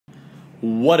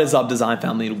What is up, design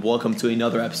family, and welcome to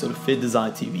another episode of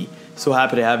FittDesign TV. So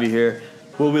happy to have you here.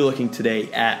 We'll be looking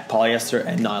today at polyester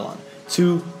and nylon,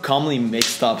 two commonly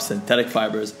mixed up synthetic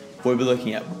fibers. We'll be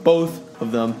looking at both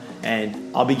of them,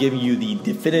 and I'll be giving you the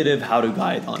definitive how-to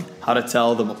guide on how to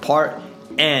tell them apart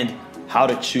and how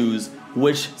to choose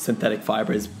which synthetic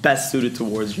fiber is best suited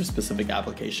towards your specific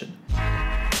application.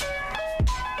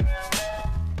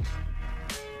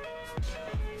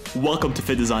 Welcome to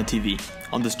FittDesign TV.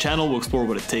 On this channel, we'll explore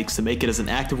what it takes to make it as an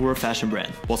activewear fashion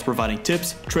brand, whilst providing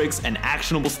tips, tricks, and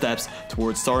actionable steps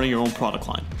towards starting your own product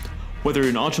line. Whether you're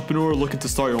an entrepreneur looking to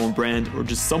start your own brand or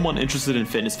just someone interested in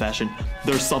fitness fashion,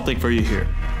 there's something for you here.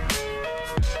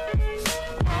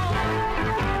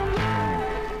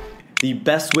 The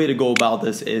best way to go about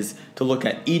this is to look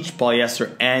at each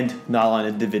polyester and nylon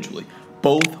individually.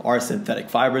 Both are synthetic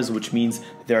fibers, which means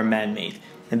they're man-made,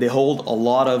 and they hold a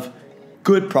lot of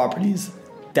good properties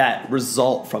that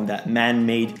result from that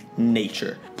man-made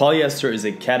nature. Polyester is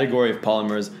a category of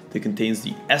polymers that contains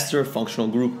the ester functional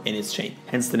group in its chain,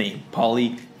 hence the name,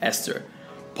 polyester.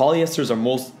 Polyesters are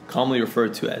most commonly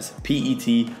referred to as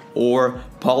PET or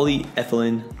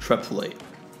polyethylene terephthalate.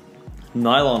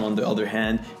 Nylon, on the other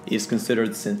hand, is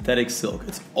considered synthetic silk.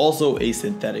 It's also a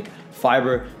synthetic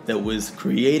fiber that was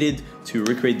created to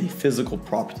recreate the physical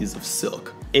properties of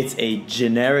silk. It's a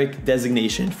generic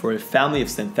designation for a family of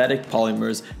synthetic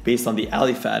polymers based on the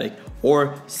aliphatic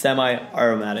or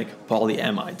semi-aromatic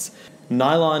polyamides.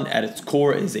 Nylon at its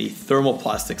core is a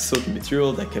thermoplastic silky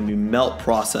material that can be melt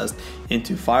processed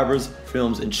into fibers,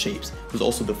 films, and shapes. It was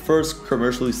also the first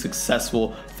commercially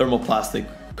successful thermoplastic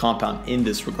compound in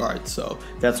this regard, so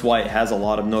that's why it has a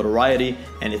lot of notoriety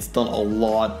and it's done a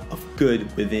lot of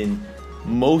good within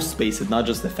most spaces, not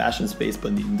just the fashion space,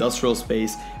 but the industrial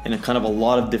space and a kind of a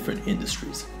lot of different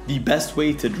industries. The best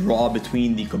way to draw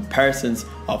between the comparisons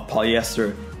of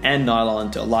polyester and nylon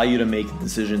to allow you to make a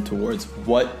decision towards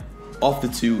what of the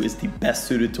two is the best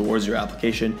suited towards your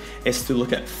application is to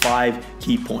look at 5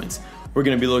 key points. We're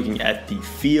going to be looking at the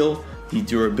feel, the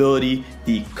durability,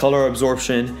 the color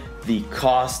absorption, the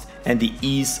cost, and the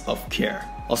ease of care.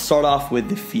 I'll start off with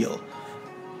the feel.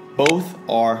 Both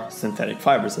are synthetic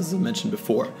fibers, as I mentioned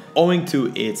before. Owing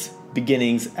to its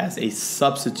beginnings as a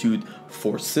substitute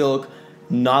for silk,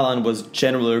 nylon was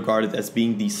generally regarded as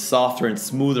being the softer and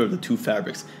smoother of the two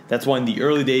fabrics. That's why in the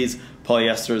early days,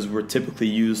 polyesters were typically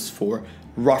used for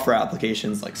rougher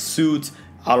applications like suits,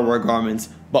 outerwear garments,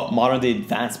 but modern day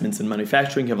advancements in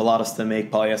manufacturing have allowed us to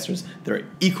make polyesters that are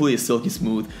equally as silky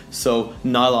smooth, so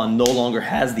nylon no longer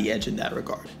has the edge in that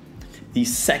regard. The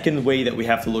second way that we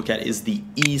have to look at is the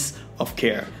ease of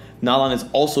care. Nylon is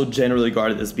also generally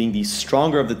regarded as being the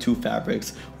stronger of the two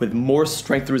fabrics with more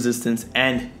strength resistance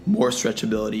and more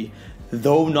stretchability.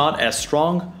 Though not as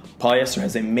strong, polyester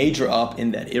has a major up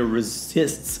in that it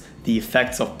resists the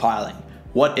effects of piling.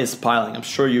 What is piling? I'm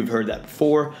sure you've heard that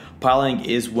before. Piling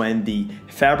is when the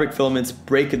fabric filaments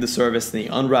break at the surface and they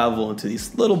unravel into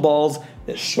these little balls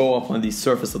that show up on the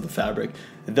surface of the fabric.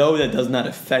 Though that does not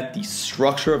affect the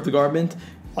structure of the garment,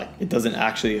 like it doesn't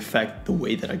actually affect the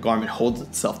way that a garment holds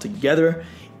itself together,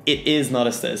 it is not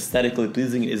as aesthetically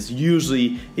pleasing. It is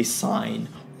usually a sign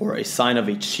of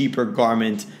a cheaper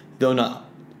garment, though not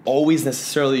always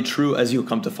necessarily true, as you'll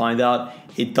come to find out.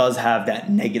 It does have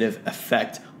that negative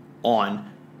effect on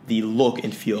the look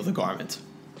and feel of the garment.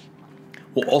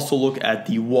 We'll also look at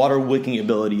the water wicking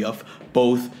ability of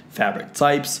both fabric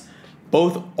types.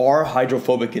 Both are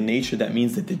hydrophobic in nature. That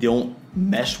means that they don't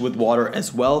mesh with water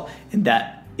as well, and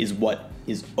that is what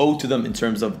is owed to them in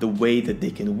terms of the way that they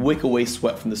can wick away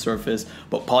sweat from the surface.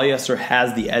 But polyester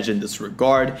has the edge in this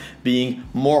regard, being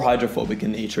more hydrophobic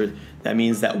in nature. That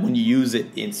means that when you use it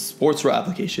in sportswear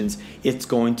applications, it's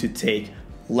going to take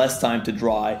less time to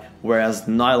dry, whereas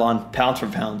nylon, pound for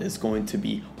pound, is going to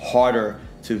be harder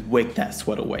to wick that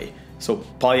sweat away. So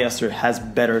polyester has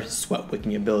better sweat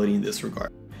wicking ability in this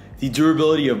regard. The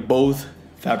durability of both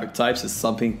fabric types is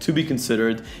something to be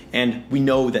considered, and we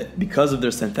know that because of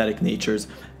their synthetic natures,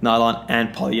 nylon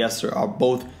and polyester are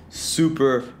both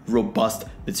super robust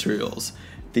materials.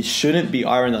 They shouldn't be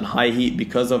ironed on high heat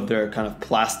because of their kind of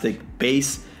plastic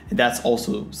base, and that's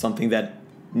also something that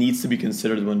needs to be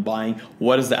considered when buying.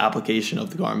 What is the application of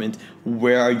the garment?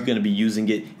 Where are you going to be using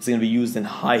it? It's going to be used in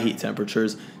high heat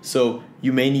temperatures, so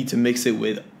you may need to mix it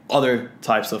with other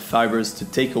types of fibers to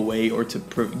take away or to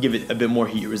give it a bit more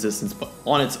heat resistance, but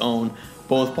on its own,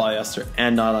 both polyester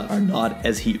and nylon are not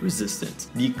as heat resistant.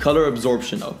 The color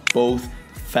absorption of both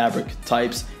fabric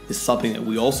types is something that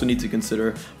we also need to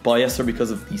consider. Polyester, because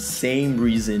of the same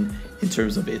reason in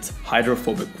terms of its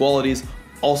hydrophobic qualities,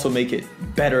 also make it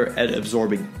better at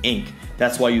absorbing ink.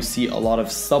 That's why you see a lot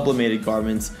of sublimated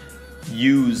garments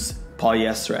use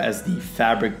polyester as the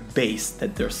fabric base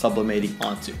that they're sublimating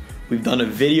onto. We've done a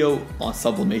video on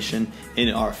sublimation in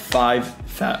our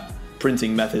 5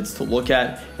 printing methods to look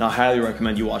at, and I highly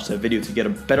recommend you watch that video to get a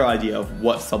better idea of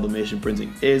what sublimation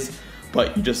printing is.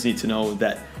 But you just need to know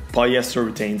that polyester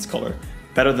retains color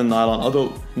better than nylon,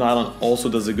 although nylon also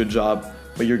does a good job,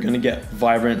 but you're gonna get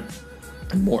vibrant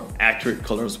and more accurate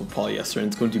colors with polyester, and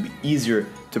it's going to be easier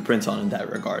to print on in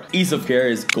that regard. Ease of care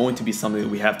is going to be something that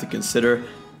we have to consider.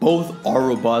 Both are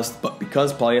robust, but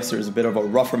because polyester is a bit of a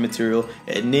rougher material,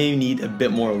 it may need a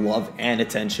bit more love and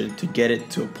attention to get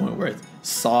it to a point where it's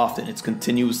soft and it's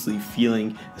continuously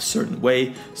feeling a certain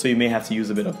way. So you may have to use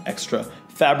a bit of extra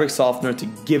fabric softener to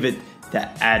give it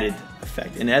that added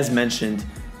effect. And as mentioned,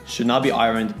 should not be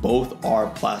ironed. Both are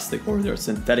plastic or they're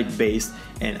synthetic based,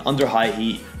 and under high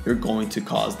heat, you're going to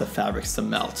cause the fabrics to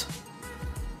melt.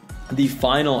 The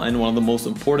final and one of the most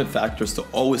important factors to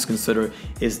always consider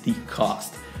is the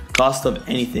cost. Cost of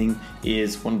anything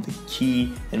is one of the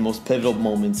key and most pivotal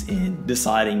moments in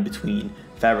deciding between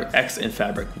fabric X and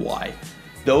fabric Y.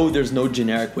 Though there's no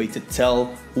generic way to tell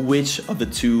which of the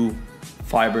two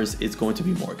fibers is going to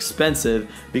be more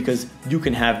expensive, because you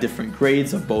can have different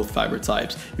grades of both fiber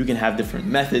types. You can have different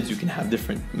methods, you can have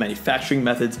different manufacturing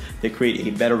methods that create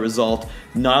a better result.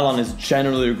 Nylon is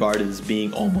generally regarded as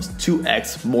being almost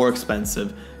 2x more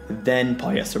expensive than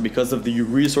polyester because of the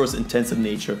resource intensive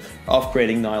nature of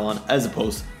creating nylon as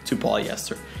opposed to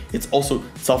polyester. It's also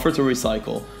tougher to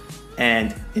recycle,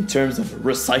 and in terms of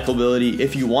recyclability,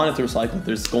 if you want it to recycle,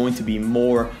 there's going to be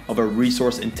more of a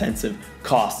resource intensive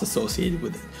cost associated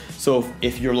with it. So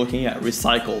if you're looking at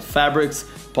recycled fabrics,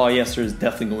 polyester is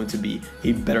definitely going to be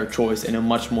a better choice and a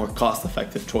much more cost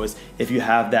effective choice if you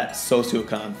have that socio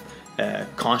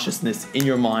consciousness in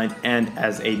your mind and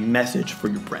as a message for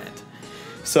your brand.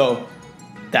 So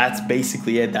that's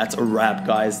basically it. That's a wrap,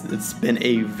 guys. It's been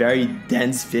a very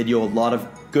dense video, a lot of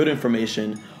good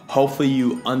information. Hopefully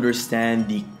you understand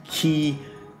the key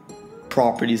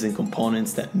properties and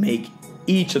components that make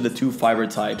each of the two fiber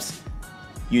types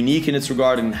unique in its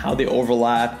regard and how they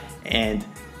overlap. And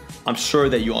I'm sure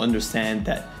that you'll understand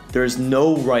that there's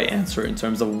no right answer in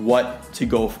terms of what to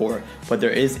go for, but there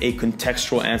is a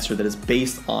contextual answer that is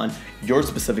based on your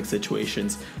specific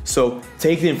situations. So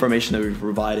take the information that we've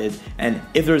provided, and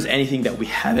if there's anything that we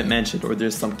haven't mentioned or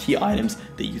there's some key items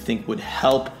that you think would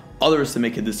help others to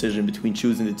make a decision between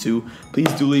choosing the two,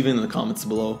 please do leave it in the comments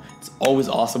below. It's always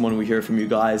awesome when we hear from you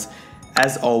guys.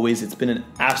 As always, it's been an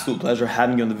absolute pleasure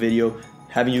having you on the video,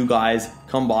 having you guys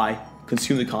come by,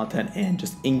 consume the content, and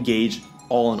just engage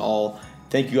all in all.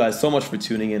 Thank you guys so much for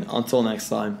tuning in. Until next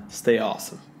time, stay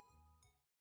awesome.